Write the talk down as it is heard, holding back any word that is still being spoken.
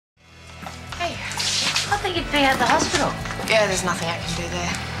thought you'd be at the hospital. Yeah, there's nothing I can do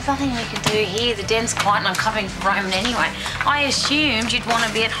there. There's nothing we can do here. The den's quiet and I'm covering for Roman anyway. I assumed you'd want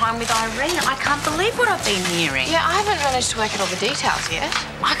to be at home with Irene. I can't believe what I've been hearing. Yeah, I haven't managed to work out all the details yet.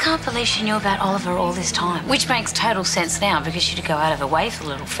 I can't believe she knew about Oliver all this time, which makes total sense now because she'd go out of her way for the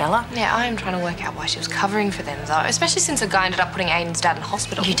little fella. Yeah, I am trying to work out why she was covering for them, though, especially since the guy ended up putting Aiden's dad in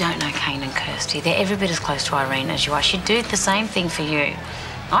hospital. You don't know Kane and Kirsty. They're every bit as close to Irene as you are. She'd do the same thing for you.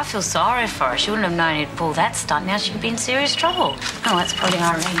 I feel sorry for her. She wouldn't have known he'd pull that stunt. Now she could be in serious trouble. Oh, that's probably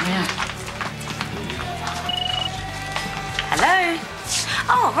Irene now. Hello?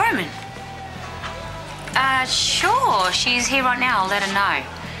 Oh, Roman. Sure. She's here right now. I'll let her know.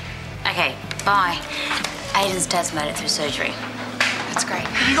 Okay, bye. Aiden's dad's made it through surgery. That's great.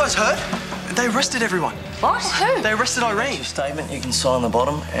 You guys heard? They arrested everyone. What? Who? They arrested Irene. Your statement, you can sign the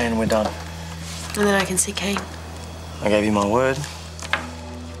bottom and we're done. And then I can see Kane. I gave you my word.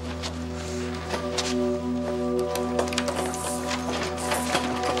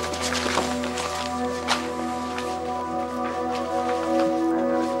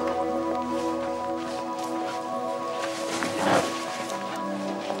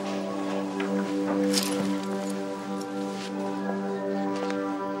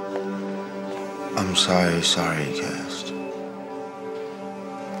 I'm so sorry, Kirst.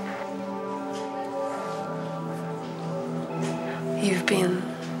 You've been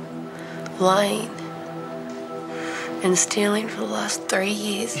lying and stealing for the last 3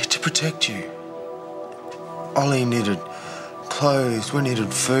 years. Yeah, to protect you. Ollie needed clothes, we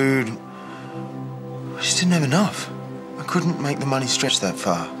needed food. We just didn't have enough. I couldn't make the money stretch that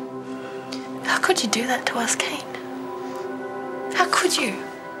far. How could you do that to us, Kane? How could you?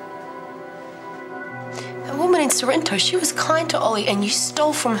 That woman in Sorrento, she was kind to Ollie and you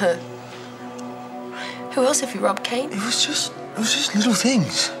stole from her. Who else have you robbed, Kane? It was just little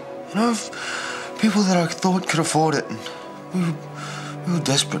things. You know, of people that I thought could afford it. And we were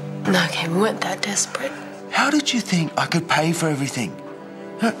desperate. No, Kane, we weren't that desperate. How did you think I could pay for everything?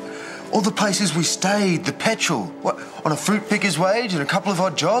 You know, all the places we stayed, the petrol, what, on a fruit picker's wage and a couple of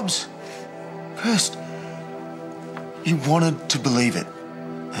odd jobs? Kirst, you wanted to believe it,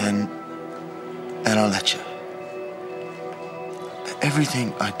 and I let you. But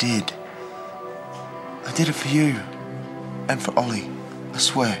everything I did it for you and for Ollie, I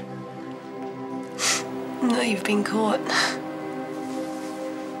swear. No, you've been caught.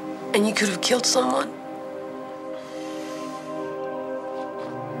 And you could have killed someone.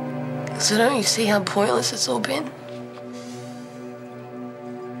 So don't you see how pointless it's all been?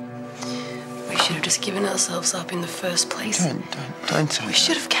 We should have just given ourselves up in the first place. Don't say We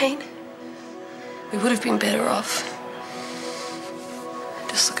should have, Kane. We would have been better off.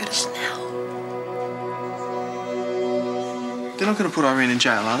 Just look at us now. They're not going to put Irene in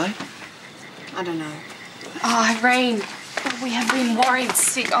jail, are they? I don't know. Oh, Irene, we have been worried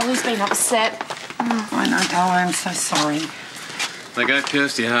sick. Ollie's been upset. I know, darling. I'm so sorry. They gave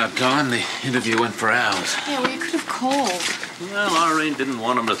Kirsty a hard time. The interview went for hours. Yeah, well, you could have called. Well, Irene didn't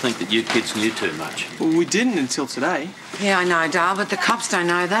want them to think that you kids knew too much. Well, we didn't until today. Yeah, I know, Dal, but the cops don't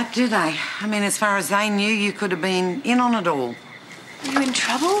know that, do they? I mean, as far as they knew, you could have been in on it all. Are you in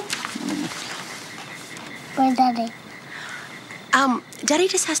trouble? Where's Daddy? Daddy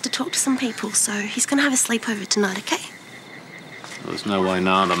just has to talk to some people, so he's going to have a sleepover tonight, okay? There's no way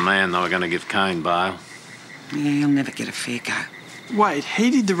knowing the man they were going to give Kane bail. Yeah, he'll never get a fair go. Wait,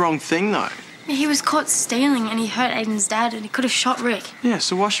 he did the wrong thing, though. Yeah, he was caught stealing and he hurt Aiden's dad and he could have shot Rick. Yeah,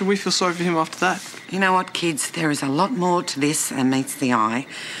 so why should we feel sorry for him after that? You know what, kids? There is a lot more to this than meets the eye.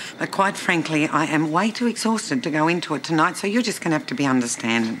 But quite frankly, I am way too exhausted to go into it tonight, so you're just going to have to be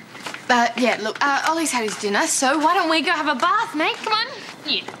understanding. Yeah, look, Ollie's had his dinner, so why don't we go have a bath, mate? Come on.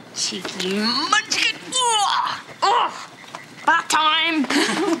 You cheeky munchkin. Oh, bath time.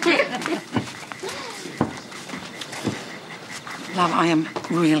 Love, I am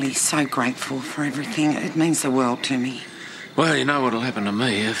really so grateful for everything. It means the world to me. Well, you know what'll happen to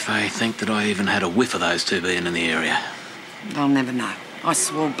me if they think that I even had a whiff of those two being in the area. They'll never know. I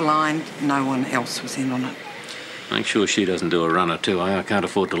swore blind no one else was in on it. Make sure she doesn't do a run or two. I can't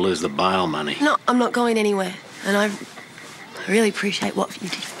afford to lose the bail money. No, I'm not going anywhere. And I really appreciate what you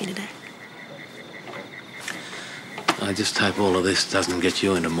did for me today. I just hope all of this doesn't get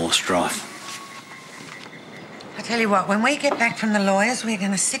you into more strife. I tell you what, when we get back from the lawyers, we're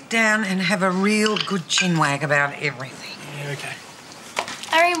going to sit down and have a real good chinwag about everything. Yeah, okay.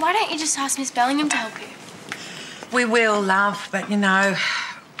 Irene, why don't you just ask Miss Bellingham to help you? We will, love, but you know,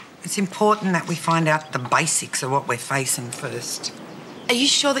 it's important that we find out the basics of what we're facing first. Are you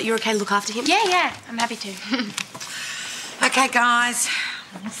sure that you're okay to look after him? Yeah, I'm happy to. Okay, guys,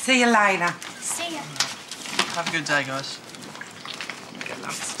 see you later. See ya. Have a good day, guys.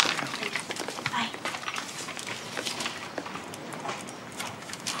 Bye.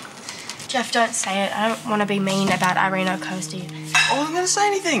 Jeff, don't say it. I don't want to be mean about Irene or Kirsty. I wasn't going to say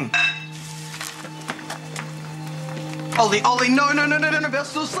anything. Ollie, no, Belle's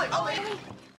still asleep. Ollie.